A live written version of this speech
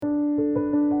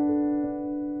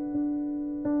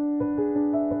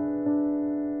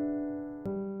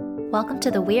Welcome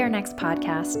to the We Are Next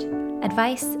podcast,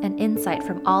 advice and insight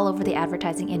from all over the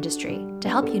advertising industry to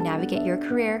help you navigate your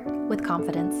career with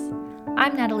confidence.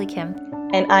 I'm Natalie Kim.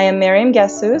 And I am Mariam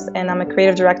Guessous, and I'm a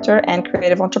creative director and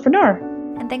creative entrepreneur.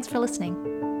 And thanks for listening.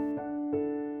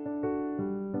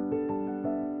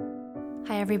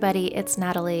 Hi everybody, it's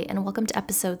Natalie, and welcome to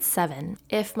episode 7.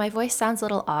 If my voice sounds a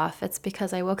little off, it's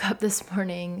because I woke up this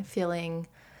morning feeling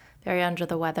very under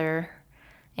the weather.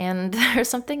 And there's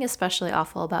something especially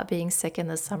awful about being sick in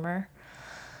the summer.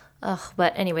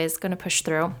 But anyways, going to push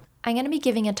through. I'm going to be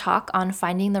giving a talk on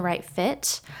finding the right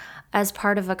fit as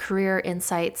part of a Career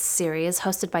Insights series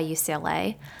hosted by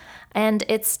UCLA. And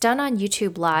it's done on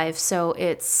YouTube Live, so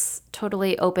it's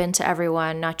totally open to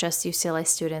everyone, not just UCLA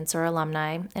students or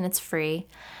alumni, and it's free.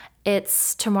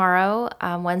 It's tomorrow,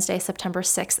 Wednesday, September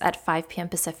 6th at 5 p.m.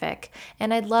 Pacific.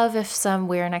 And I'd love if some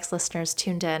We Are Next listeners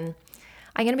tuned in.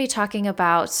 I'm going to be talking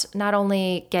about not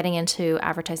only getting into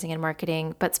advertising and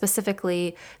marketing, but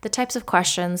specifically the types of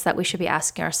questions that we should be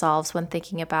asking ourselves when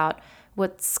thinking about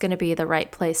what's going to be the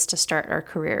right place to start our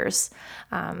careers.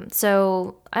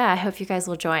 I hope you guys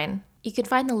will join. You can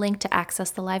find the link to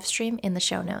access the live stream in the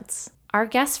show notes. Our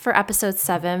guest for episode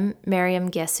 7, Mariam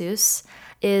Guessous,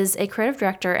 is a creative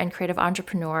director and creative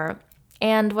entrepreneur.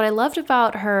 And what I loved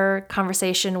about her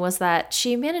conversation was that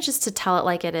she manages to tell it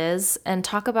like it is and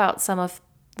talk about some of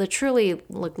the truly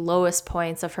lowest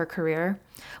points of her career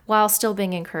while still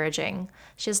being encouraging.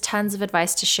 She has tons of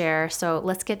advice to share, so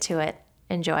let's get to it.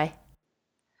 Enjoy.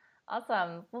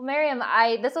 Awesome. Well, Mariam,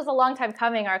 this was a long time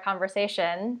coming, our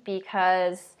conversation,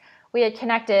 because we had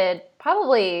connected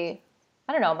probably,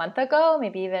 a month ago,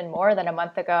 maybe even more than a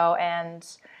month ago, and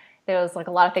there was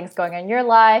a lot of things going on in your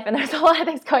life, and there's a lot of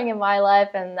things going in my life,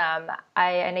 and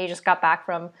I know you just got back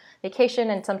from vacation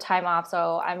and some time off,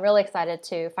 so I'm really excited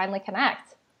to finally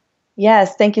connect.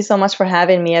 Yes, thank you so much for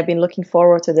having me. I've been looking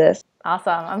forward to this.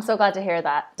 Awesome. I'm so glad to hear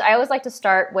that. I always like to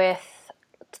start with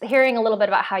hearing a little bit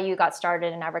about how you got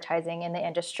started in advertising in the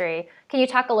industry. Can you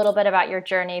talk a little bit about your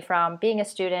journey from being a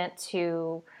student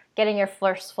to getting your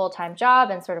first full-time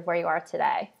job and sort of where you are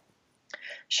today?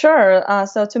 Sure.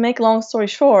 So to make long story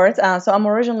short, so I'm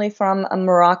originally from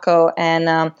Morocco,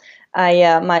 and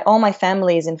all my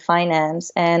family is in finance.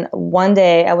 And one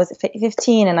day I was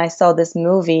 15 and I saw this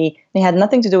movie. It had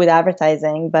nothing to do with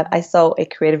advertising, but I saw a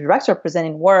creative director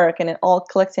presenting work, and it all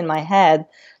clicked in my head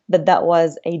that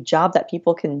was a job that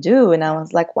people can do. And I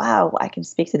was like, wow, I can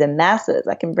speak to the masses.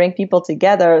 I can bring people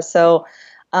together. So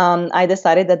I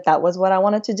decided that was what I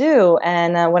wanted to do.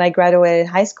 And when I graduated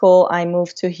high school, I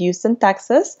moved to Houston,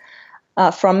 Texas,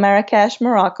 from Marrakesh,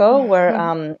 Morocco,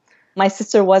 where my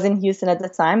sister was in Houston at the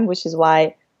time, which is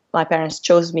why my parents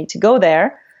chose me to go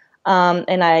there.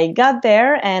 And I got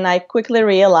there, and I quickly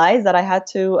realized that I had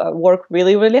to work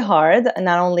really, really hard,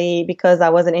 not only because I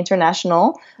was an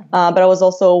international, but I was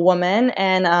also a woman,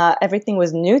 and everything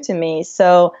was new to me.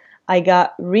 So I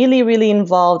got really, really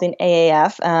involved in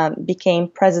AAF, became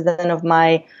president of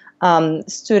my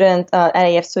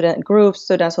AAF student group,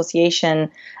 student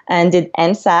association, and did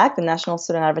NSAC, the National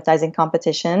Student Advertising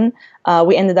Competition.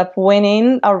 We ended up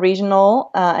winning our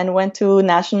regional and went to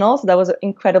national, so that was an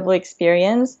incredible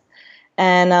experience.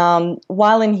 And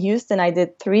while in Houston, I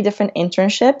did 3 different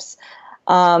internships.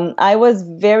 I was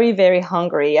very, very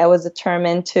hungry. I was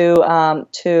determined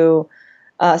to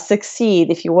succeed,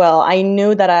 if you will. I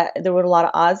knew that there were a lot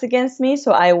of odds against me,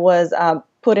 so I was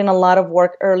put in a lot of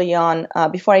work early on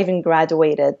before I even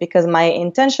graduated, because my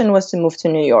intention was to move to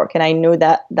New York, and I knew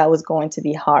that was going to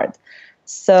be hard.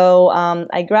 So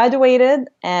I graduated,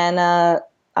 and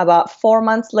about 4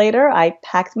 months later, I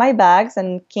packed my bags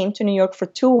and came to New York for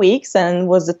 2 weeks and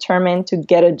was determined to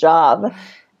get a job.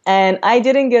 And I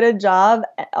didn't get a job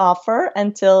offer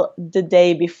until the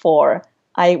day before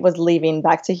I was leaving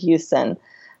back to Houston.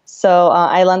 So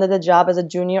I landed a job as a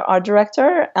junior art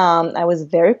director. I was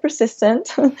very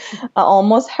persistent,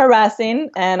 almost harassing,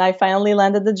 and I finally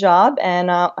landed the job. And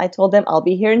I told them I'll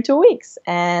be here in 2 weeks,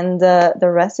 and the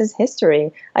rest is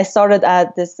history. I started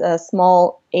at this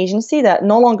small agency that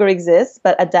no longer exists,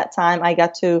 but at that time I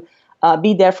got to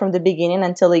be there from the beginning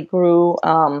until it grew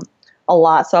a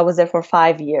lot. So I was there for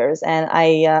 5 years, and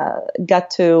I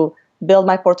got to build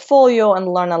my portfolio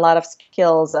and learn a lot of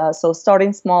skills. So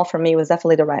starting small for me was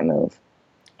definitely the right move.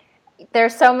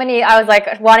 There's so many, I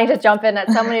was wanting to jump in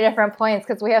at so many different points,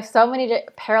 because we have so many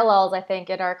parallels, I think,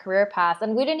 in our career paths.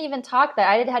 And we didn't even talk that.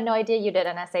 I had no idea you did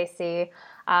an SAC.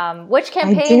 Which I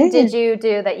campaign did did. you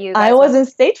do that you I guys was went? in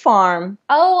State Farm.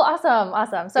 Oh, awesome,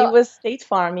 awesome. It So was State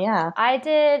Farm, yeah. I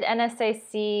did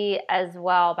NSAC as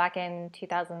well back in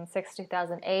 2006,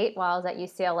 2008 while I was at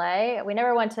UCLA. We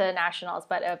never went to nationals,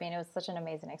 but I mean, it was such an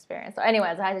amazing experience. So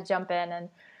anyways, I had to jump in and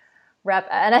rep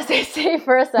NSAC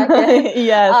for a second.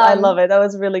 Yes, I love it. That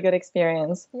was a really good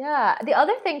experience. Yeah. The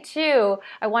other thing too,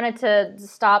 I wanted to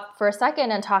stop for a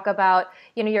second and talk about,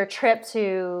 your trip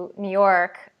to New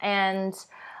York. And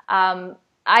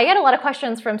I get a lot of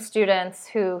questions from students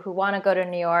who want to go to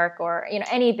New York or,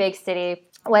 any big city.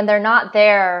 When they're not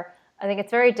there, I think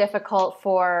it's very difficult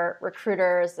for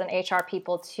recruiters and HR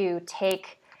people to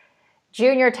take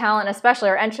junior talent, especially,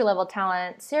 or entry-level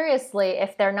talent, seriously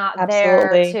if they're not there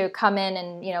Absolutely. to come in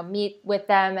and meet with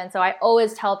them. And so I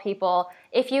always tell people,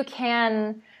 if you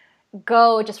can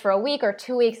go just for a week or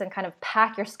 2 weeks and kind of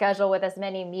pack your schedule with as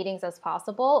many meetings as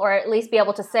possible, or at least be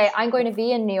able to say, I'm going to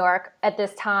be in New York at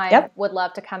this time, Yep. would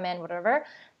love to come in, whatever,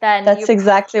 then That's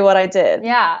exactly what I did.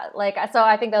 yeah, so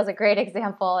I think that was a great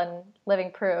example and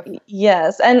living proof.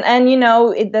 Yes, and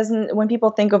it doesn't. When people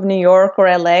think of New York or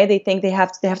LA, they think they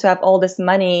have to have all this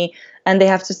money and they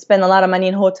have to spend a lot of money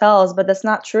in hotels, but that's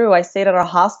not true. I stayed at a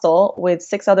hostel with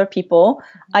 6 other people.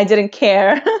 I didn't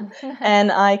care,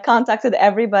 and I contacted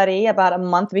everybody about a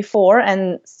month before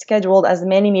and scheduled as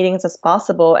many meetings as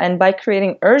possible. And by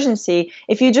creating urgency,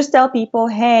 if you just tell people,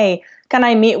 "Hey, can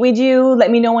I meet with you?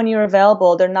 Let me know when you're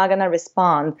available," they're not gonna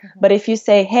respond. But if you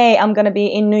say, "Hey, I'm gonna be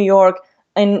in New York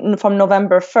from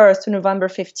November 1st to November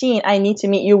 15th, I need to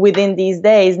meet you within these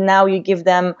days," now you give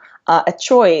them a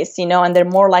choice, and they're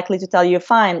more likely to tell you,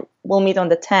 "Fine, we'll meet on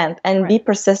the 10th." And be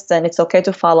persistent. It's okay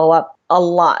to follow up a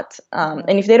lot.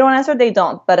 And if they don't answer, they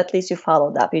don't. But at least you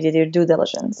followed up. You did your due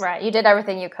diligence. Right. You did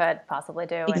everything you could possibly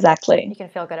do. Exactly. And you can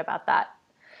feel good about that.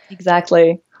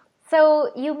 Exactly.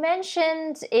 So you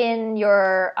mentioned in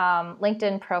your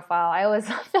LinkedIn profile, I always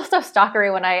feel so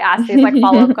stalkery when I ask these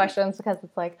follow-up questions, because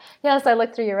it's like, yes, I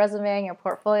looked through your resume and your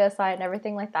portfolio site and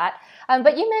everything like that.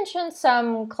 But you mentioned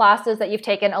some classes that you've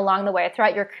taken along the way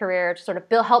throughout your career to sort of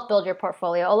help build your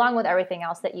portfolio along with everything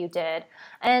else that you did.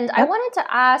 And I wanted to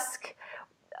ask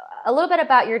a little bit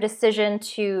about your decision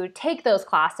to take those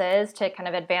classes to kind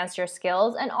of advance your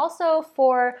skills, and also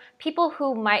for people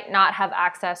who might not have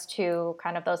access to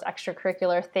kind of those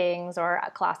extracurricular things or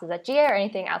classes at GA or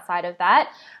anything outside of that.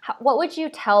 What would you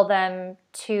tell them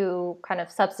to kind of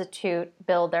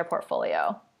build their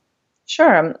portfolio?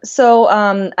 Sure. So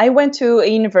I went to a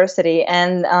university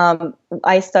and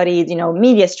I studied,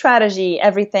 media strategy,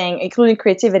 everything, including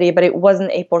creativity, but it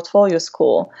wasn't a portfolio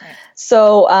school. Right.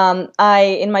 So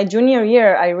in my junior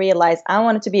year, I realized I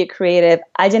wanted to be a creative.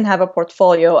 I didn't have a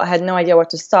portfolio. I had no idea where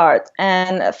to start.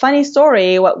 And a funny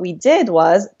story, what we did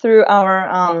was through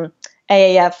our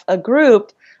AAF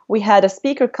group, we had a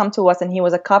speaker come to us, and he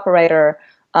was a copywriter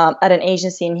at an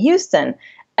agency in Houston.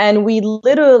 And we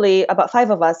literally, about 5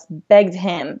 of us, begged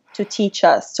him to teach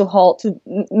us, to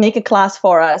make a class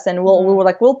for us. And we were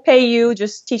like, "We'll pay you,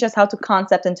 just teach us how to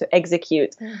concept and to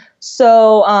execute."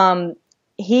 So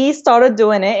he started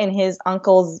doing it in his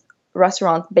uncle's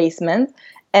restaurant basement.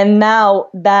 And now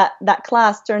that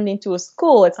class turned into a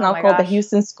school. It's now called the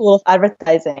Houston School of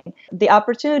Advertising. The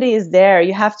opportunity is there.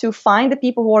 You have to find the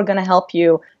people who are going to help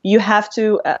you. You have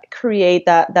to create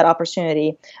that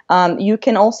opportunity. You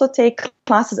can also take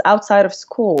classes outside of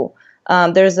school.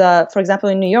 There's for example,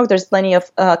 in New York, there's plenty of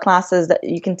classes that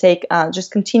you can take,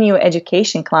 just continuing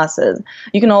education classes.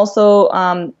 You can also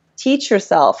teach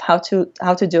yourself how to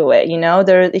do it.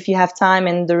 If you have time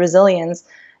and the resilience,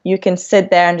 you can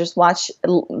sit there and just watch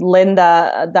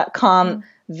lynda.com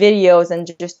videos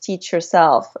and just teach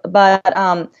yourself. But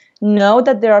know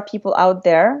that there are people out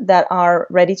there that are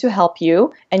ready to help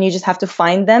you, and you just have to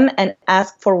find them and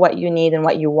ask for what you need and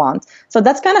what you want. So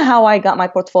that's kind of how I got my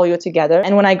portfolio together.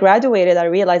 And when I graduated, I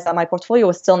realized that my portfolio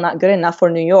was still not good enough for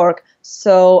New York.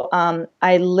 So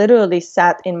I literally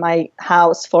sat in my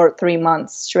house for 3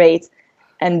 months straight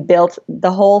and built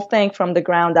the whole thing from the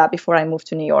ground up before I moved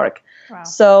to New York. Wow.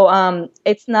 So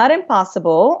it's not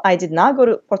impossible. I did not go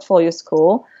to portfolio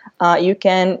school. You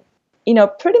can,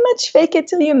 pretty much fake it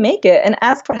till you make it, and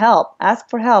ask for help. Ask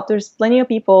for help. There's plenty of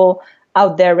people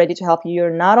out there ready to help you.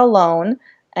 You're not alone.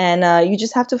 And you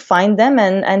just have to find them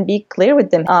and be clear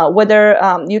with them, whether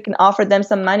you can offer them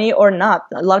some money or not.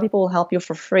 A lot of people will help you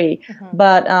for free,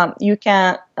 but you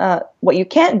can't. What you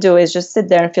can't do is just sit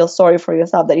there and feel sorry for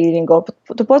yourself that you didn't go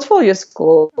to portfolio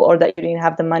school, or that you didn't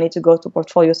have the money to go to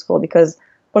portfolio school, because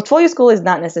portfolio school is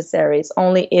not necessary. It's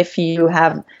only if you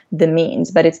have the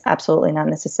means, but it's absolutely not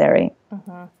necessary.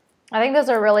 I think those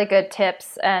are really good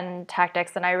tips and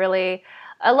tactics, and I really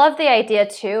I love the idea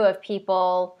too of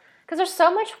people, because there's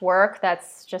so much work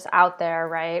that's just out there,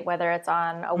 right? Whether it's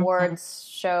on Mhm. awards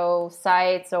show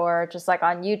sites or just like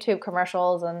on YouTube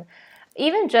commercials, and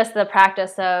even just the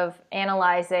practice of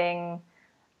analyzing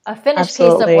a finished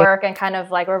piece of Absolutely. work and kind of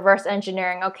like reverse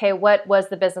engineering, okay, what was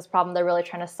the business problem they're really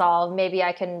trying to solve? Maybe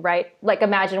I can write, like,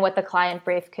 imagine what the client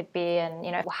brief could be, and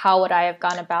how would I have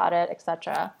gone about it,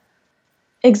 etc.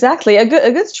 Exactly. A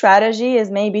good strategy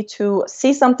is maybe to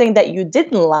see something that you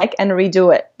didn't like and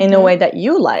redo it in a way Mm-hmm. that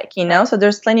you like, you know? Right. So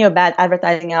there's plenty of bad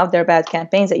advertising out there, bad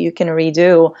campaigns that you can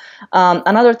redo.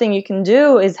 Another thing you can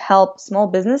do is help small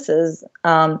businesses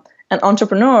and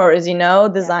entrepreneurs, Yeah.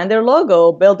 design their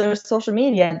logo, build their social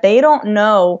media. They don't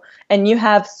know, and you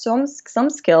have some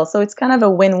skills. So it's kind of a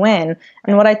win-win. And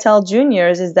Right. what I tell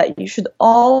juniors is that you should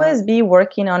always be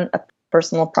working on a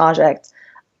personal project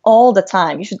all the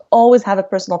time. You should always have a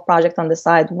personal project on the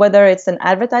side, whether it's an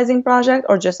advertising project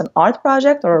or just an art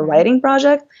project or a Mm-hmm. writing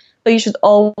project. But you should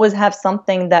always have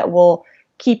something that will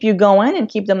keep you going and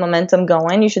keep the momentum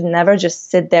going. You should never just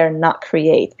sit there and not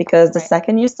create, because the Right.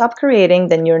 second you stop creating,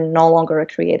 then you're no longer a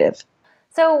creative.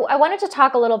 So I wanted to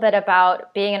talk a little bit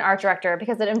about being an art director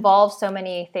because it involves so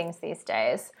many things these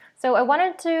days. So I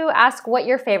wanted to ask what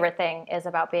your favorite thing is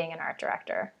about being an art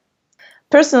director.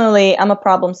 Personally, I'm a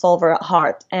problem solver at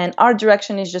heart, and art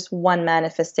direction is just one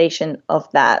manifestation of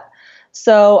that.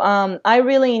 So I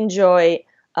really enjoy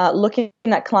looking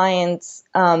at clients'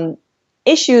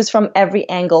 issues from every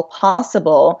angle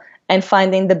possible and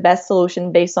finding the best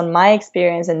solution based on my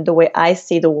experience and the way I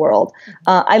see the world.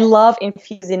 I love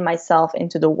infusing myself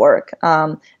into the work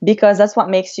because that's what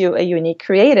makes you a unique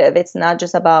creative. It's not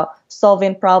just about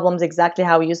solving problems exactly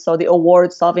how you saw the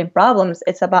award solving problems.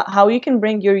 It's about how you can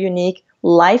bring your unique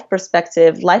life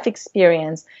perspective, life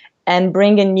experience, and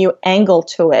bring a new angle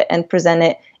to it and present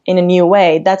it in a new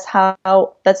way. That's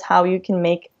how you can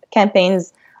make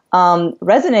campaigns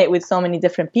resonate with so many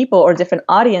different people or different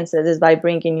audiences, is by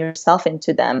bringing yourself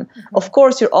into them. Mm-hmm. Of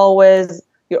course, you're always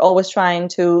trying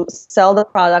to sell the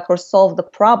product or solve the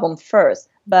problem first,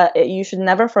 but you should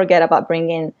never forget about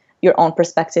bringing your own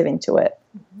perspective into it.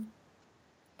 Mm-hmm.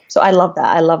 So I love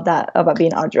that. I love that about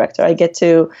being art director. I get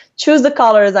to choose the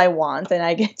colors I want, and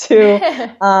I get to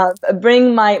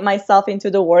bring myself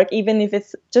into the work, even if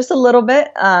it's just a little bit.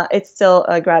 It's still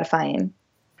gratifying.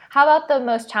 How about the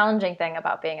most challenging thing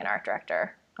about being an art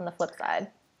director on the flip side?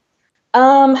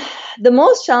 Um, the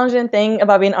most challenging thing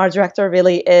about being art director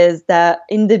really is that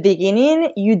in the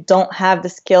beginning, you don't have the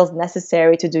skills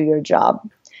necessary to do your job.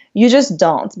 You just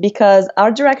don't, because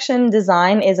art direction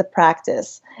design is a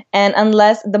practice. And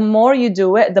unless the more you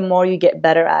do it, the more you get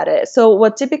better at it. So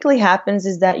what typically happens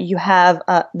is that you have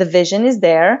the vision is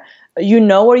there, you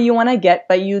know where you want to get,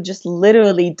 but you just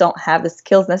literally don't have the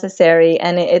skills necessary.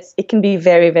 And it can be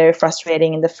very, very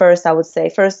frustrating in the first, I would say,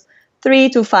 first 3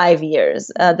 to 5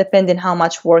 years, depending how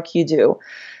much work you do.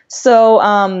 So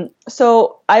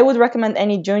I would recommend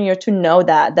any junior to know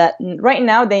that right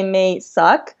now they may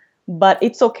suck, but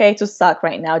it's okay to suck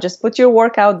right now. Just put your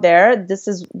work out there. This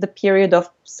is the period of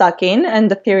sucking and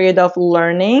the period of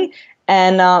learning,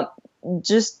 and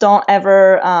just don't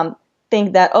ever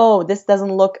think that, oh, this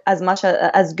doesn't look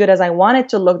as good as I want it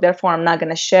to look, therefore I'm not going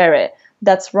to share it.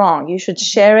 That's wrong. You should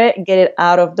share it, get it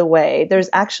out of the way. There's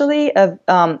actually a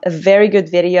very good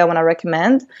video I want to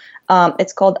recommend.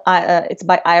 It's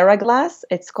by Ira Glass.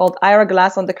 It's called Ira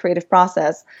Glass on the Creative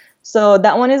Process. So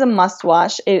that one is a must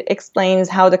watch. It explains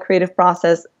how the creative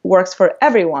process works for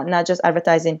everyone, not just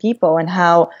advertising people, and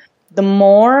how the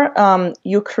more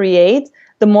you create,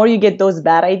 the more you get those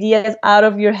bad ideas out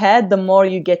of your head, the more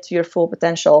you get to your full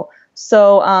potential.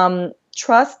 So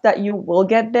trust that you will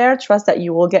get there, trust that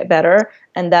you will get better,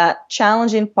 and that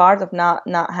challenging part of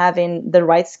not having the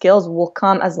right skills will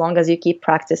come as long as you keep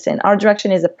practicing. Art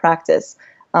direction is a practice.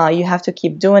 You have to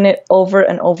keep doing it over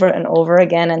and over and over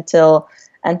again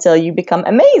until you become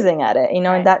amazing at it, and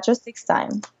Right. that just takes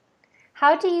time.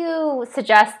 How do you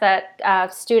suggest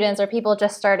that students or people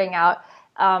just starting out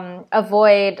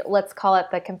avoid, let's call it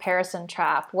the comparison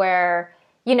trap, where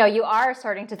you are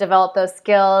starting to develop those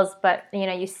skills, but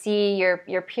you see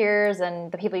your peers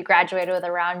and the people you graduated with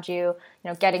around you,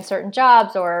 getting certain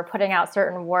jobs or putting out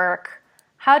certain work.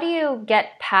 How do you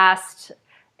get past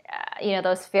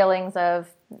those feelings of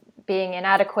being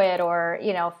inadequate or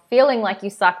feeling like you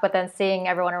suck, but then seeing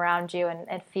everyone around you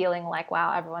and feeling like,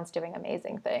 wow, everyone's doing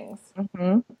amazing things?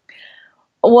 Mhm.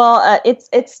 Well,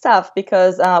 it's tough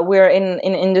because we're in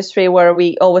an industry where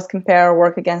we always compare our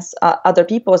work against other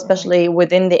people, especially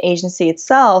within the agency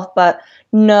itself. But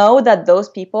know that those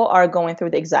people are going through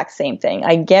the exact same thing.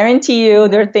 I guarantee you,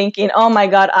 they're thinking, "Oh my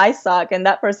God, I suck, and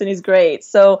that person is great."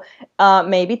 So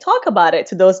maybe talk about it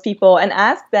to those people and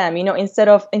ask them. Instead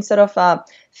of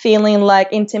feeling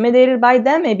like intimidated by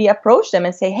them, maybe approach them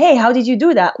and say, "Hey, how did you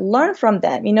do that?" Learn from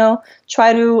them.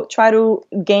 Try to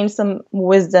gain some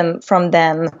wisdom from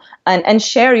them, and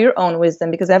share your own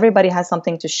wisdom, because everybody has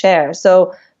something to share.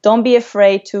 So don't be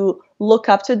afraid to look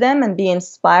up to them and be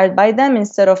inspired by them,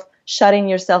 instead of shutting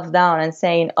yourself down and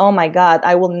saying, "Oh my God,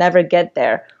 I will never get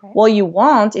there." Right. Well, you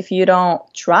won't if you don't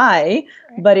try.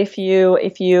 Right. But if you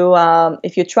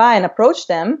try and approach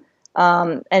them,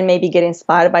 and maybe get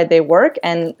inspired by their work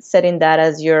and setting that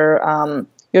as your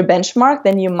benchmark,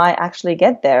 then you might actually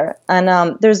get there.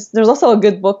 And there's also a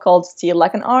good book called Steal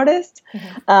Like an Artist.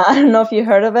 I don't know if you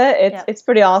heard of it. It's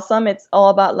pretty awesome. It's all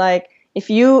about, like, if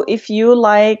you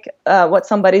like what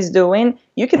somebody's doing,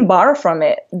 you can borrow from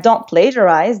it. Don't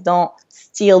plagiarize. Don't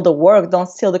steal the work. Don't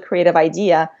steal the creative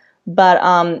idea. But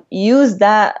use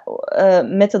that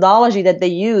methodology that they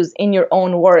use in your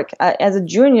own work. As a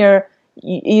junior,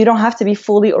 you don't have to be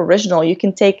fully original. You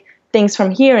can take things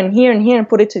from here and here and here and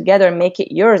put it together and make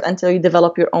it yours until you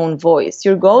develop your own voice.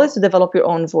 Your goal is to develop your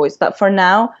own voice. But for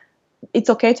now, it's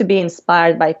okay to be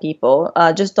inspired by people.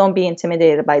 Just don't be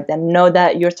intimidated by them. Know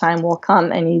that your time will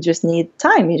come, and you just need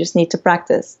time. You just need to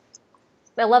practice.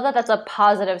 I love that that's a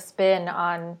positive spin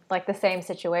on like the same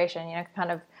situation,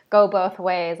 kind of go both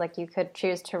ways. Like you could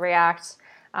choose to react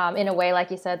in a way,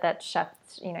 like you said, that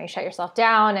you shut yourself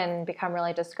down and become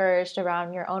really discouraged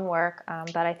around your own work.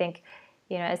 But I think,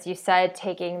 as you said,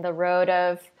 taking the road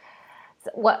of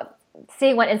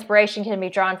seeing what inspiration can be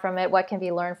drawn from it, what can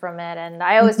be learned from it. And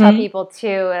I always tell people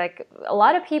too, like a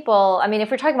lot of people, I mean,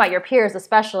 if we're talking about your peers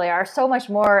especially, are so much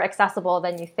more accessible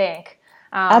than you think.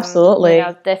 Absolutely.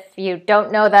 If you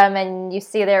don't know them and you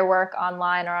see their work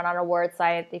online or on an award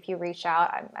site, if you reach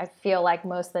out, I feel like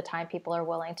most of the time people are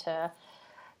willing to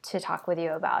talk with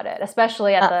you about it,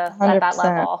 especially at that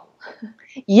level.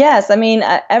 Yes, I mean,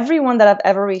 everyone that I've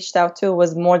ever reached out to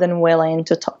was more than willing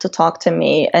to talk to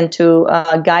me and to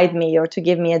guide me or to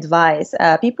give me advice.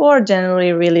 People are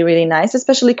generally really, really nice,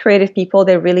 especially creative people.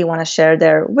 They really want to share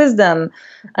their wisdom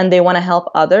and they want to help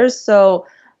others. So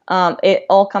it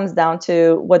all comes down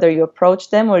to whether you approach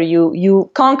them or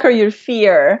you conquer your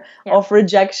fear of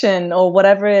rejection or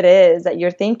whatever it is that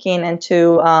you're thinking, and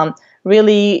to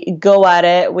really go at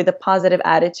it with a positive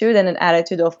attitude and an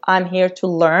attitude of, I'm here to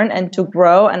learn and to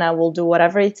grow, and I will do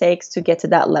whatever it takes to get to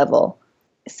that level.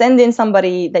 Send in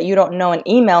somebody that you don't know an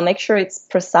email. Make sure it's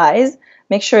precise.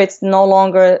 Make sure it's not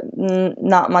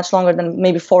much longer than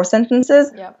maybe 4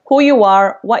 sentences. Who you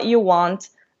are, what you want,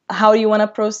 how you want to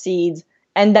proceed,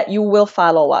 and that you will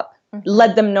follow up.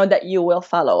 Let them know that you will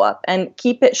follow up, and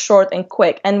keep it short and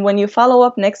quick. And when you follow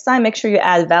up next time, make sure you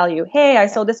add value. Hey, I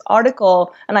saw this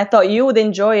article and I thought you would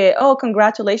enjoy it. Oh,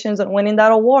 congratulations on winning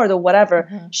that award or whatever.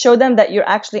 Show them that you're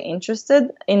actually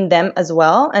interested in them as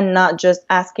well, and not just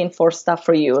asking for stuff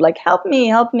for you. Like, help me.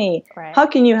 Right. How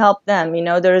can you help them?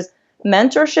 There's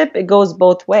mentorship. It goes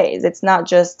both ways. It's not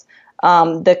just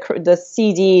the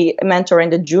CD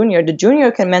mentoring the junior. The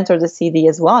junior can mentor the CD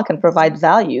as well, can provide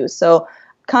value. So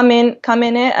come in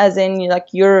it as in, like,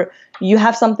 you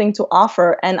have something to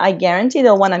offer, and I guarantee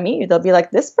they'll want to meet you. They'll be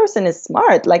like, this person is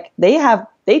smart. Like, they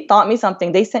taught me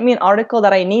something. They sent me an article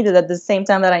that I needed at the same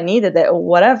time that I needed it, or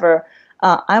whatever.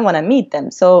 I want to meet them.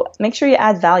 So make sure you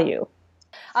add value.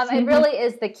 It really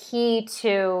is the key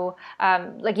to,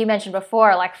 like you mentioned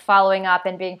before, like following up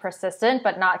and being persistent,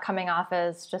 but not coming off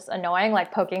as just annoying,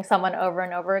 like poking someone over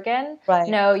and over again. Right.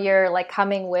 No, you're like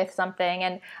coming with something.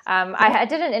 And I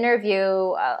did an interview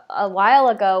a while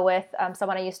ago with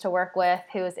someone I used to work with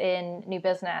who was in new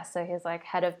business. So he's like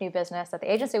head of new business at the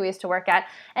agency we used to work at.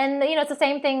 And, it's the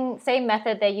same thing, same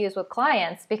method they use with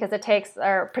clients, because it takes,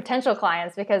 or potential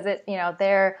clients, because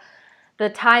the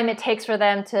time it takes for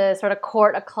them to sort of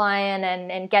court a client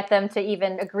and get them to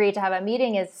even agree to have a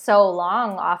meeting is so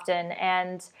long often.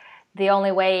 And the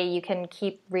only way you can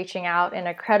keep reaching out in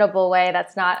a credible way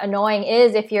that's not annoying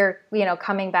is if you're,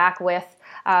 coming back with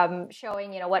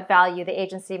showing, what value the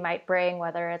agency might bring,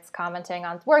 whether it's commenting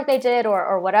on work they did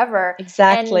or whatever.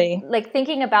 Exactly. And like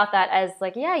thinking about that as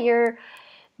like,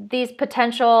 these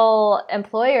potential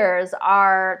employers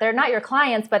they're not your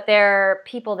clients, but they're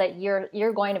people that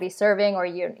you're going to be serving, or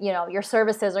your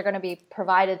services are going to be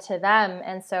provided to them.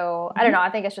 And so I don't know,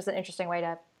 I think it's just an interesting way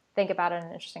to think about it,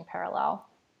 an interesting parallel.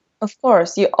 Of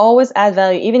course, you always add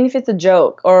value, even if it's a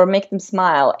joke or make them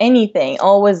smile, anything.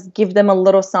 Always give them a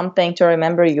little something to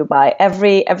remember you by.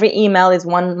 Every email is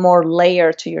one more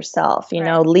layer to yourself.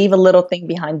 Right. Leave a little thing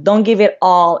behind. Don't give it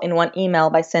all in one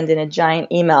email by sending a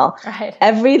giant email. Right.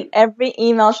 Every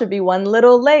email should be one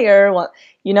little layer.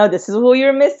 This is who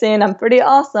you're missing. I'm pretty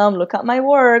awesome. Look at my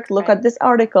work. Look Right. at this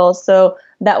article. So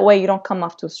that way you don't come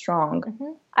off too strong.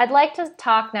 Mm-hmm. I'd like to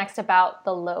talk next about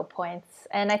the low points.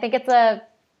 And I think it's a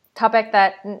topic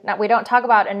that we don't talk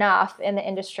about enough in the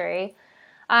industry.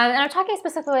 And I'm talking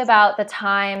specifically about the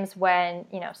times when,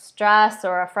 stress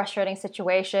or a frustrating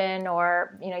situation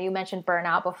or, you mentioned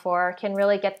burnout before can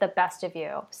really get the best of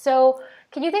you. So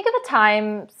can you think of a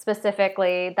time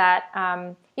specifically that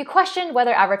you questioned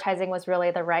whether advertising was really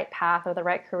the right path or the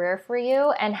right career for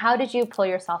you? And how did you pull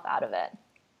yourself out of it?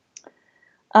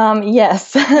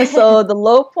 Yes. So the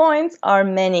low points are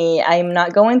many. I'm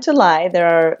not going to lie.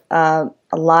 There are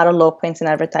a lot of low points in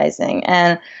advertising.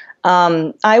 And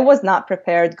I was not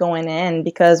prepared going in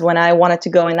because when I wanted to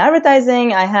go in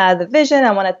advertising, I had the vision.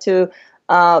 I wanted to,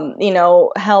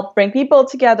 help bring people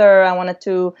together. I wanted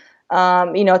to,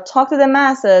 talk to the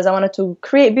masses. I wanted to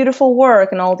create beautiful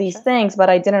work and all these things. But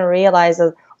I didn't realize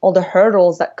that all the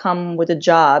hurdles that come with a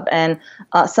job. And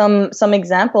some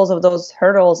examples of those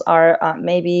hurdles are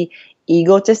maybe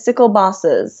egotistical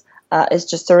bosses. It's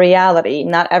just a reality.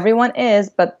 Not everyone is,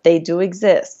 but they do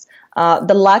exist.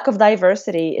 The lack of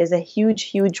diversity is a huge,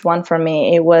 huge one for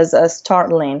me. It was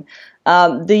startling.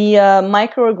 The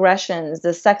microaggressions, the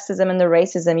sexism and the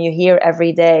racism you hear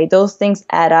every day, those things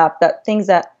add up. Things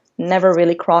that never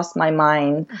really crossed my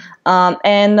mind.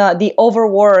 And the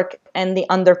overwork and the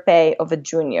underpay of a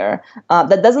junior.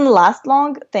 That doesn't last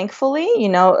long, thankfully.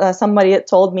 Somebody had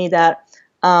told me that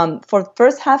for the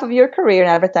first half of your career in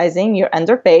advertising, you're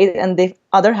underpaid, and the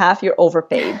other half you're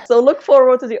overpaid. So look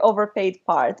forward to the overpaid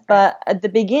part. But at the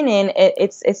beginning,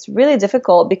 it's really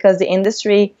difficult because the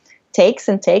industry takes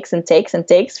and takes and takes and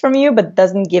takes from you, but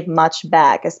doesn't give much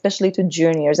back, especially to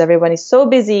juniors. Everybody's so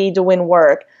busy doing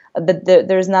work that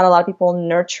there's not a lot of people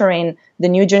nurturing the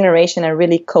new generation and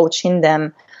really coaching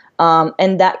them.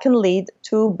 And that can lead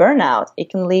to burnout. It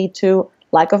can lead to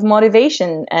lack of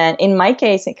motivation. And in my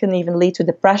case, it can even lead to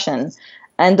depression.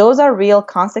 And those are real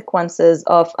consequences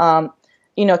of,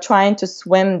 trying to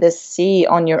swim this sea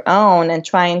on your own and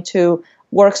trying to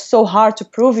work so hard to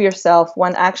prove yourself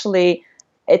when actually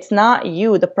it's not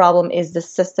you. The problem is the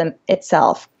system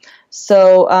itself.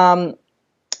 So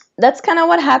that's kind of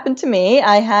what happened to me.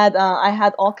 I had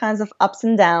all kinds of ups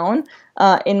and downs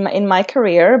in my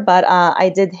career, but I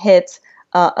did hit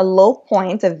a low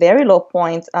point, a very low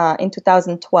point in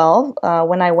 2012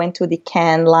 when I went to the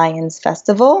Cannes Lions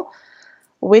Festival,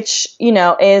 which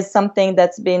is something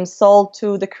that's been sold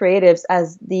to the creatives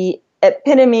as the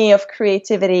epitome of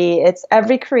creativity. It's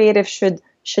every creative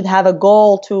should have a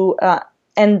goal to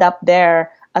end up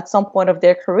there at some point of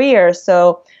their career.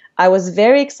 So I was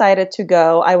very excited to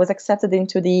go. I was accepted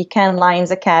into the Cannes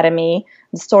Lions Academy,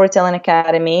 the Storytelling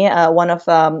Academy, one of,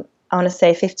 I want to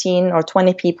say 15 or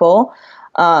 20 people.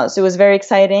 So it was very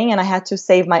exciting, and I had to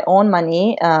save my own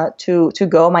money to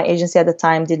go. My agency at the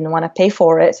time didn't want to pay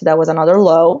for it, so that was another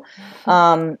low.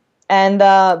 But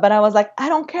I was like, I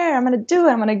don't care. I'm going to do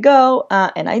it. I'm going to go.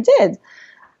 And I did.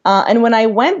 And when I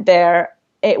went there,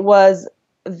 it was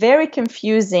very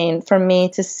confusing for me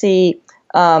to see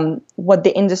what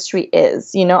the industry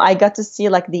is. I got to see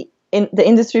like the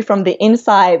industry from the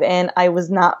inside, and I was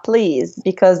not pleased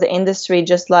because the industry,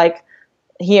 just like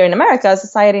here in America,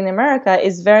 society in America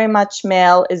is very much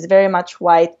male, is very much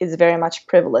white, is very much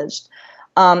privileged.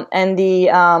 And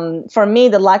for me,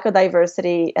 the lack of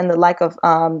diversity and the lack of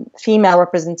female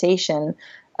representation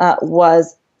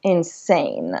was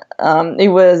insane. It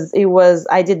was,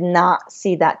 I did not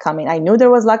see that coming. I knew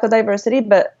there was lack of diversity,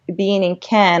 but being in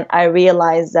Cannes, I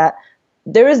realized that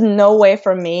there is no way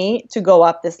for me to go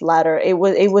up this ladder. It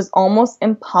was almost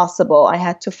impossible. I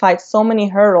had to fight so many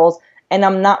hurdles, and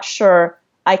I'm not sure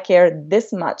I care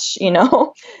this much,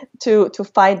 to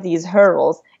fight these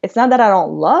hurdles. It's not that I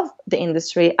don't love the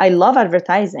industry. I love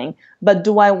advertising, but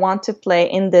do I want to play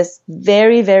in this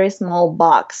very, very small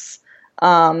box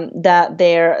that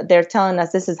they're telling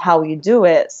us this is how you do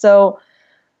it? So,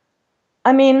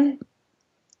 I mean,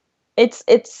 it's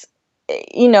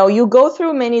you go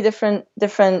through many different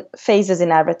phases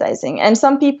in advertising, and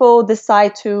some people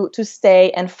decide to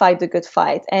stay and fight the good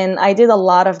fight. And I did a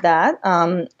lot of that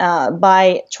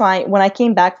by trying. When I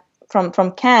came back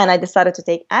from Cannes, I decided to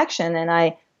take action, and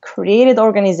I created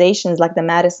organizations like the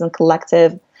Madison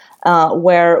Collective,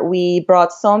 where we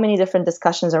brought so many different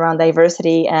discussions around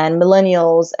diversity and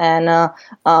millennials and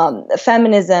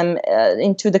feminism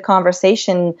into the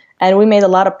conversation. And we made a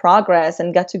lot of progress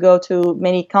and got to go to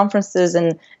many conferences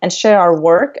and share our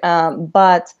work.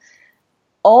 But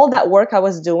all that work I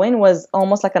was doing was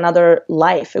almost like another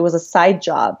life. It was a side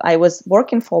job. I was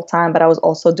working full time, but I was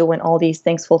also doing all these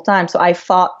things full time. So I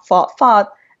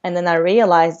fought. And then I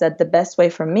realized that the best way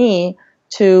for me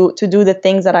to do the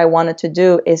things that I wanted to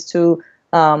do is to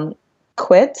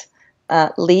quit,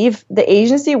 leave the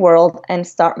agency world and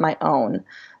start my own.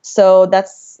 So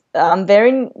I'm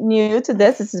very new to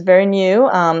this. This is very new.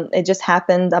 It just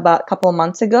happened about a couple of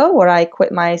months ago where I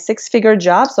quit my 6-figure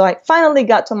job. So I finally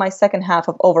got to my second half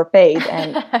of overpaid,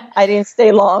 and I didn't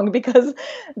stay long because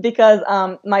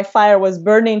my fire was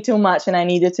burning too much and I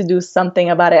needed to do something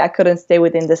about it. I couldn't stay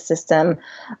within the system.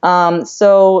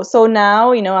 So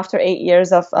now, after 8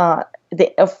 years of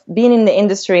being in the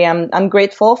industry, I'm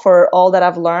grateful for all that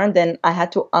I've learned, and I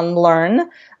had to unlearn.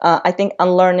 I think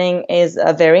unlearning is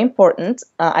very important.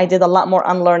 I did a lot more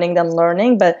unlearning than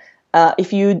learning, but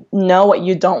if you know what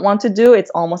you don't want to do,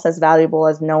 it's almost as valuable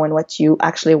as knowing what you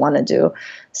actually want to do.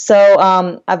 So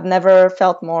I've never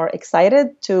felt more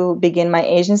excited to begin my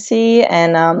agency,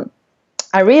 and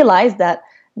I realized that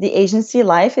the agency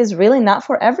life is really not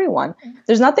for everyone.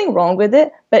 There's nothing wrong with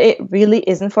it, but it really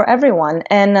isn't for everyone.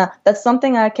 And that's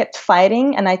something I kept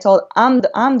fighting. And I told, I'm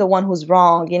the one who's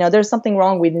wrong. There's something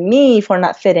wrong with me for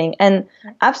not fitting. And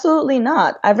absolutely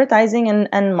not. Advertising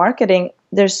and marketing,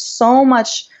 there's so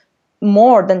much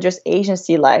more than just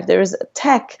agency life. There is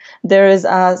tech, there is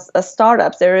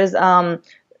startups, there is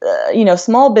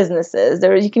small businesses.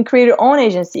 You can create your own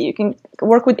agency. You can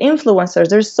work with influencers.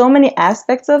 There's so many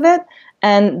aspects of it.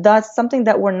 And that's something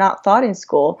that we're not taught in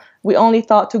school. We only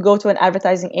thought to go to an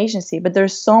advertising agency, but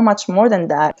there's so much more than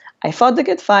that. I fought the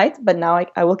good fight, but now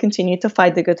I will continue to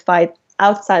fight the good fight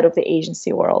outside of the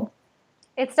agency world.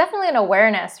 It's definitely an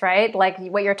awareness, right? Like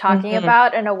what you're talking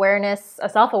about, an awareness, a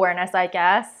self-awareness, I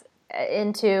guess,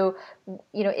 into,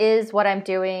 is what I'm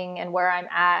doing and where I'm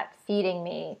at feeding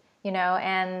me,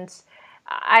 and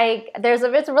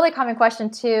it's a really common question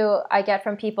too I get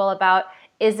from people about,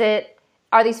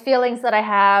 are these feelings that I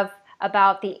have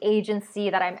about the agency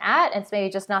that I'm at, and it's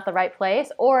maybe just not the right place,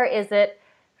 or is it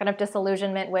kind of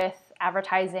disillusionment with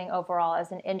advertising overall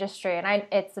as an industry? And I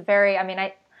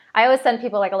always send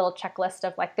people like a little checklist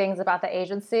of like things about the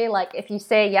agency. Like if you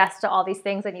say yes to all these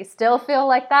things and you still feel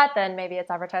like that, then maybe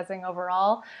it's advertising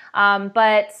overall.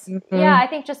 But yeah, I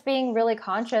think just being really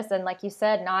conscious and, like you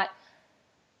said, not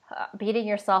beating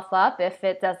yourself up if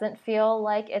it doesn't feel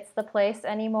like it's the place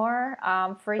anymore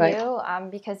for you,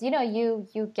 because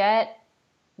you get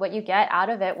what you get out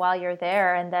of it while you're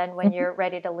there, and then when you're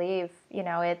ready to leave,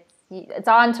 it's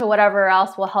on to whatever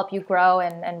else will help you grow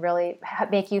and really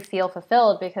make you feel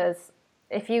fulfilled. Because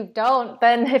if you don't,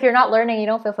 then if you're not learning, you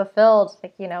don't feel fulfilled.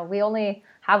 Like, we only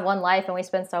have one life and we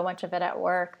spend so much of it at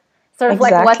work. Sort of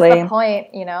like, what's the point,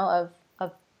 of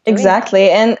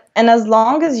exactly. And as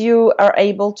long as you are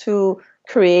able to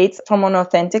create from an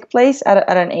authentic place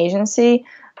at an agency,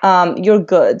 you're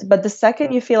good. But the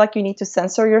second you feel like you need to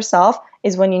censor yourself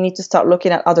is when you need to start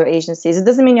looking at other agencies. It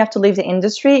doesn't mean you have to leave the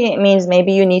industry. It means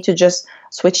maybe you need to just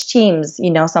switch teams,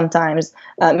 sometimes.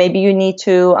 Maybe you need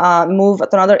to move to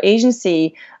another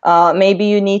agency. Maybe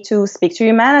you need to speak to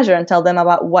your manager and tell them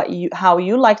about how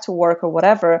you like to work or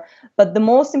whatever. But the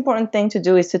most important thing to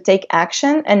do is to take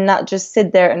action and not just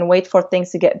sit there and wait for things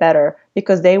to get better,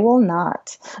 because they will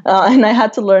not. And I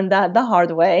had to learn that the hard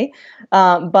way.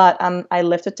 But I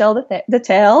live to tell the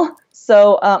tale.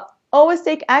 So always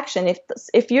take action.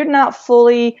 If you're not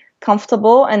fully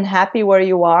comfortable and happy where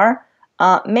you are,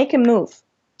 make a move.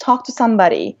 Talk to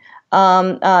somebody.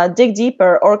 Dig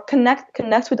deeper, or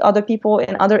connect with other people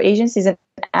in other agencies and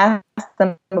ask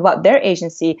them about their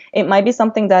agency. It might be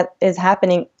something that is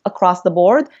happening across the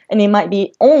board, and it might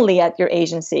be only at your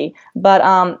agency. But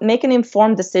make an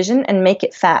informed decision and make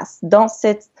it fast. Don't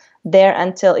sit there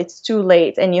until it's too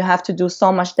late and you have to do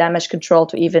so much damage control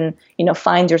to even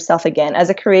find yourself again. As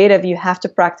a creative, you have to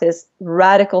practice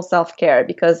radical self-care,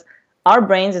 because our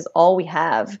brains is all we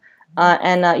have,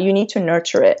 and you need to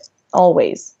nurture it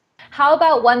always. How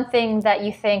about one thing that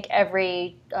you think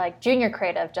every junior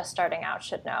creative just starting out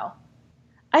should know?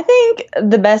 I think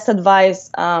the best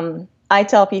advice I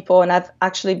tell people, and I've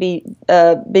actually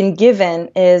been given,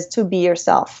 is to be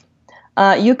yourself.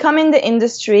 You come in the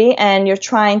industry and you're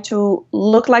trying to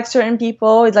look like certain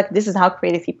people. It's like, this is how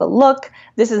creative people look.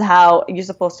 This is how you're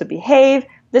supposed to behave.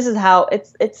 This is how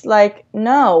it's like,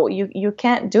 no, you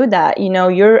can't do that.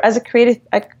 You're as a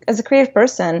creative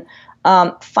person,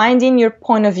 finding your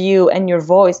point of view and your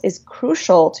voice is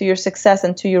crucial to your success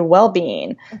and to your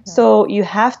well-being. So you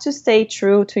have to stay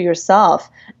true to yourself.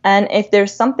 And if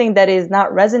there's something that is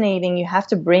not resonating, you have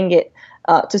to bring it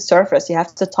to surface. You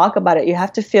have to talk about it. You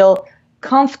have to feel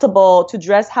comfortable to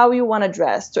dress how you want to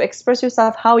dress, to express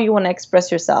yourself how you want to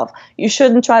express yourself. You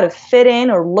shouldn't try to fit in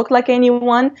or look like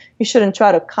anyone. You shouldn't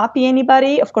try to copy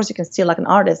anybody. Of course, you can still like an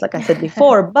artist, like I said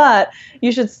before, but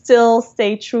you should still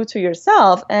stay true to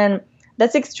yourself. And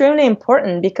that's extremely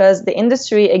important because the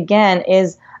industry, again,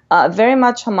 is very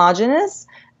much homogenous.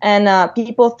 And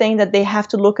people think that they have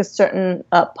to look a certain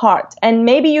part. And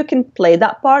maybe you can play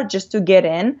that part just to get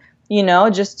in,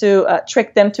 just to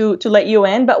trick them to let you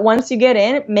in. But once you get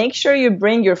in, make sure you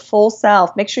bring your full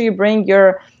self. Make sure you bring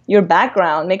your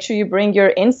background. Make sure you bring your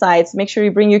insights. Make sure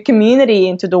you bring your community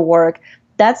into the work.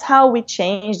 That's how we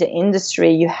change the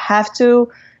industry. You have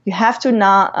to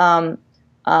not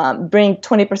bring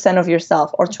 20% of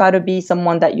yourself or try to be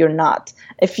someone that you're not.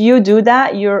 If you do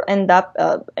that, you end up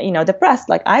depressed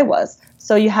like I was.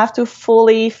 So you have to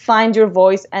fully find your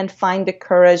voice and find the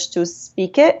courage to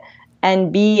speak it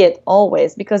and be it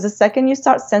always. Because the second you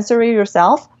start censoring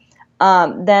yourself,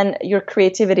 then your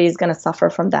creativity is going to suffer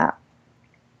from that.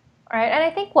 Right. And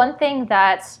I think one thing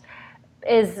that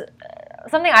is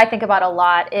something I think about a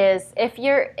lot is if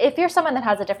you're someone that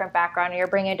has a different background and you're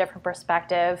bringing a different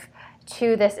perspective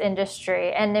to this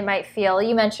industry, and it might feel,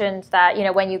 you mentioned that,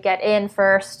 when you get in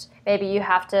first, maybe you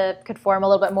have to conform a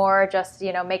little bit more, just,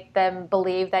 make them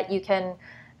believe that you can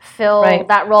fill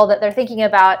that role that they're thinking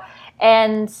about.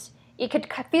 And it could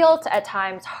feel at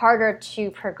times harder to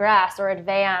progress or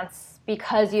advance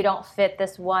because you don't fit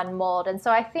this one mold. And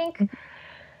so I think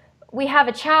we have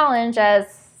a challenge as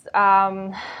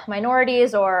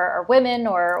minorities or women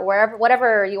or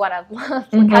whatever you want to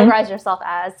categorize yourself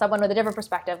as, someone with a different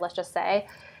perspective, let's just say,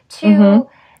 to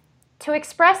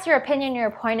express your opinion,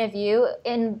 your point of view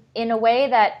in a way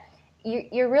that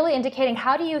you're really indicating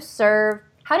how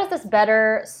does this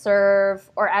better serve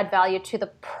or add value to the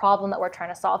problem that we're trying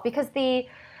to solve? Because the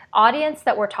audience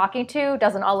that we're talking to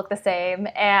doesn't all look the same,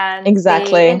 and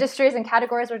the industries and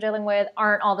categories we're dealing with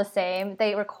aren't all the same.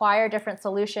 They require different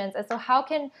solutions. And so how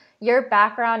can your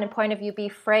background and point of view be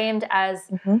framed as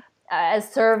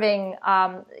serving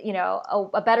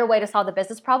a better way to solve the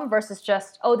business problem versus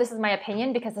just, oh, this is my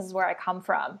opinion because this is where I come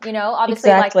from? Obviously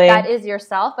like that is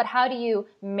yourself, but how do you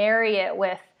marry it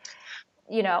with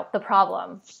the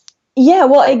problem? Yeah,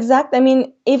 well, exactly. I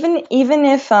mean, even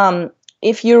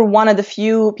if you're one of the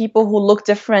few people who look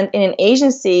different in an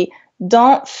agency,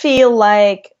 don't feel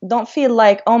like,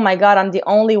 oh my God, I'm the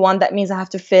only one. That means I have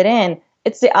to fit in.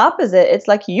 It's the opposite. It's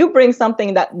like you bring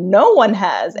something that no one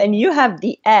has and you have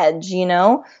the edge,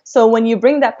 So when you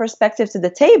bring that perspective to the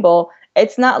table,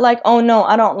 it's not like, oh no,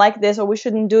 I don't like this or we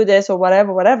shouldn't do this or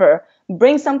whatever.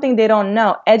 Bring something they don't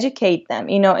know, educate them,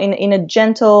 in a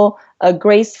gentle,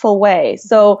 graceful way.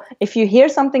 So if you hear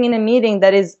something in a meeting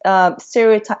that is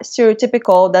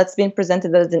stereotypical, that's been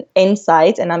presented as an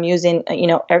insight, and I'm using,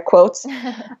 air quotes,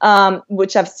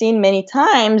 which I've seen many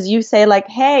times, you say like,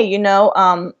 hey,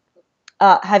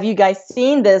 have you guys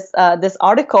seen this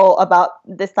article about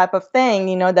this type of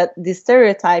thing, that this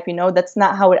stereotype, that's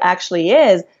not how it actually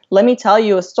is. Let me tell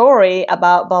you a story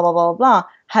about blah, blah, blah, blah.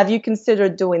 Have you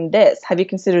considered doing this? Have you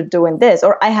considered doing this?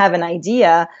 Or I have an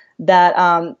idea that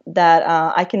I'm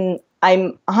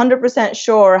 100%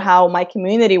 sure how my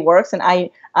community works, and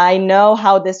I know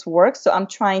how this works. So I'm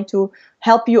trying to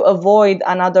help you avoid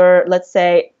another, let's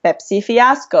say, Pepsi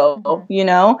fiasco,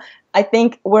 I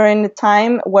think we're in a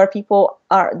time where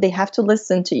they have to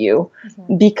listen to you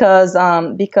because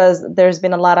there's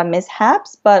been a lot of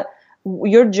mishaps, but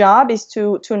your job is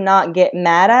to not get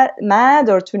mad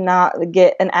or to not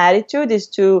get an attitude, is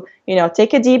to,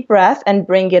 take a deep breath and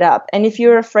bring it up. And if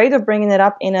you're afraid of bringing it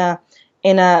up in a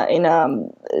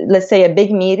let's say a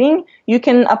big meeting, you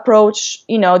can approach,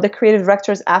 the creative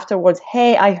directors afterwards.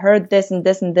 Hey, I heard this and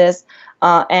this and this,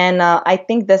 and I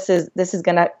think this is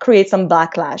gonna create some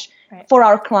backlash for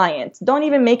our client. Don't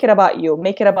even make it about you.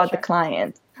 Make it about the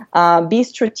client. Be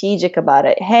strategic about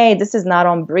it. Hey, this is not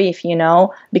on brief,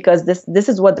 because this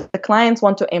is what the clients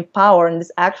want to empower, and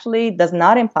this actually does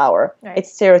not empower. Right.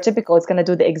 It's stereotypical. It's gonna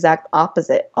do the exact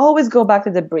opposite. Always go back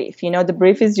to the brief. The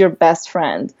brief is your best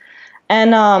friend.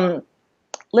 And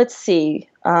let's see,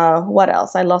 what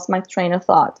else? I lost my train of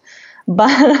thought.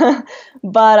 But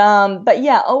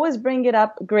yeah, always bring it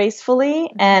up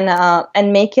gracefully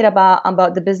and make it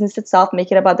about the business itself.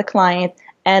 Make it about the client,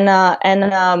 and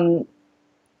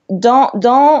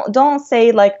don't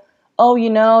say like,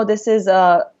 oh, this is.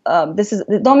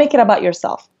 Don't make it about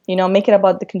yourself. Make it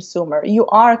about the consumer. You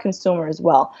are a consumer as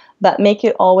well, but make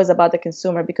it always about the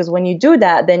consumer, because when you do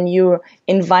that, then you're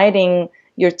inviting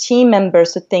your team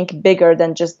members to think bigger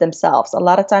than just themselves. A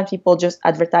lot of times people just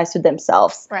advertise to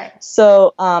themselves. Right.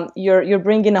 So you're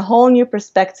bringing a whole new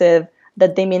perspective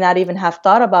that they may not even have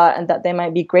thought about and that they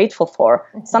might be grateful for.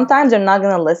 Sometimes they're not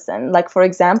going to listen. Like, for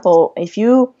example, if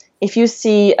you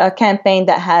see a campaign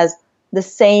that has the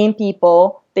same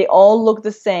people, they all look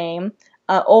the same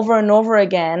over and over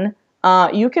again,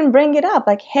 you can bring it up.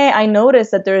 Like, hey, I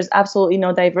noticed that there's absolutely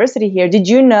no diversity here. Did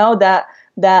you know that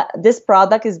this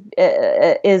product is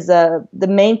the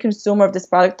main consumer of this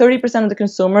product, 30% of the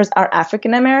consumers are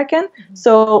African American.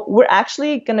 So we're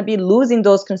actually going to be losing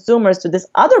those consumers to this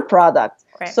other product.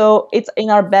 Right. So it's in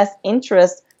our best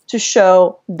interest to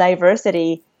show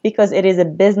diversity, because it is a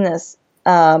business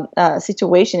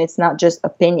situation. It's not just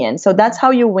opinion. So that's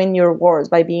how you win your wars,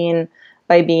 by being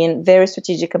very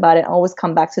strategic about it. Always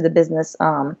come back to the business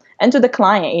and to the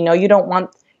client. You don't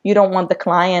want the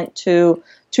client to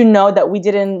know that we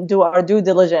didn't do our due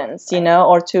diligence,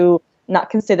 or to not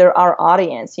consider our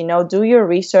audience. Do your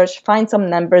research, find some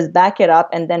numbers, back it up,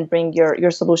 and then bring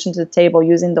your solution to the table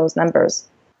using those numbers.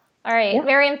 All right, yeah.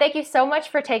 Mariam, thank you so much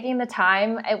for taking the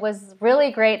time. It was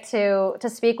really great to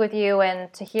speak with you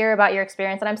and to hear about your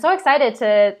experience. And I'm so excited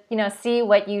to, see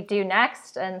what you do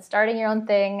next, and starting your own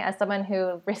thing. As someone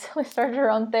who recently started her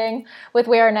own thing with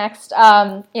We Are Next,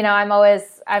 I'm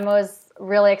always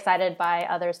really excited by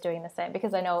others doing the same,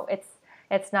 because I know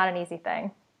it's not an easy thing.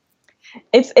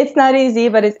 It's not easy,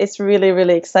 but it's really,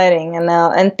 really exciting.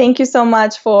 And thank you so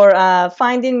much for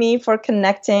finding me, for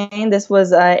connecting. This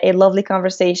was a lovely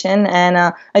conversation. And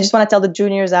I just want to tell the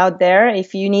juniors out there,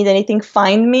 if you need anything,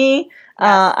 find me. Yes.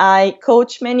 I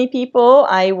coach many people.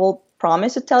 I will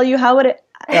promise to tell you how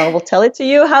I will tell it to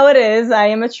you how it is. I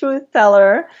am a truth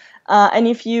teller. And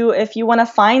if you want to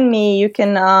find me, you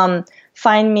can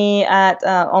find me at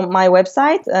on my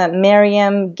website,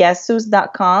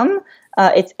 mariamguessous.com.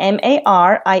 It's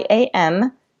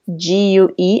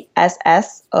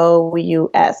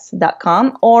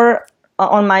MariamGuessous.com, or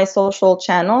on my social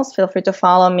channels. Feel free to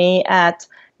follow me at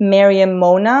Mariam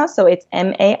Mona. So it's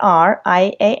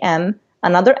Mariam,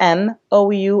 another Mouna,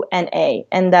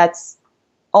 and that's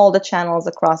all the channels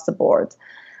across the board.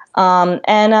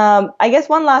 I guess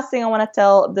one last thing I want to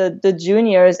tell the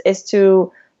juniors is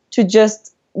to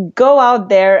just go out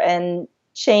there and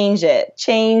change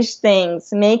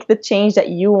things, make the change that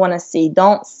you want to see.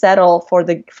 Don't settle for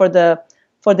the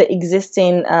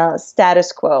existing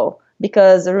status quo,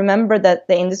 because remember that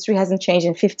the industry hasn't changed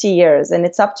in 50 years, and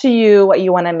it's up to you what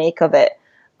you want to make of it.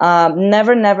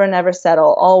 Never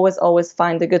settle. Always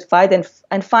find the good fight,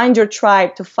 and find your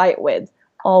tribe to fight with.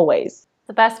 Always.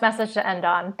 The best message to end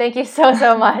on. Thank you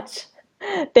so much.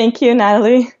 Thank you,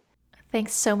 Natalie.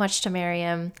 Thanks so much to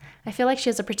Mariam. I feel like she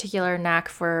has a particular knack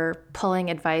for pulling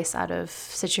advice out of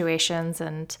situations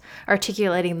and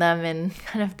articulating them in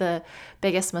kind of the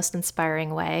biggest, most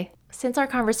inspiring way. Since our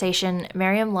conversation,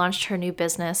 Mariam launched her new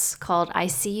business called I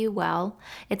See You Well.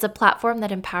 It's a platform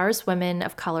that empowers women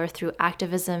of color through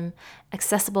activism,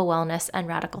 accessible wellness, and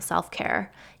radical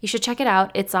self-care. You should check it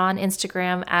out. It's on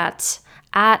Instagram at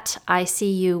I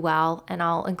See You Well, and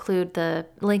I'll include the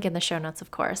link in the show notes, of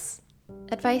course.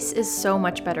 Advice is so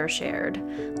much better shared.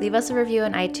 Leave us a review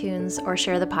on iTunes or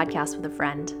share the podcast with a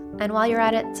friend. And while you're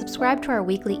at it, subscribe to our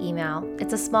weekly email.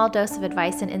 It's a small dose of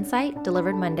advice and insight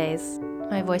delivered Mondays.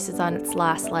 My voice is on its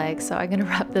last leg, so I'm going to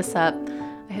wrap this up.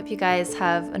 I hope you guys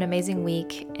have an amazing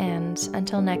week, and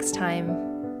until next time,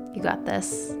 you got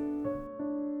this.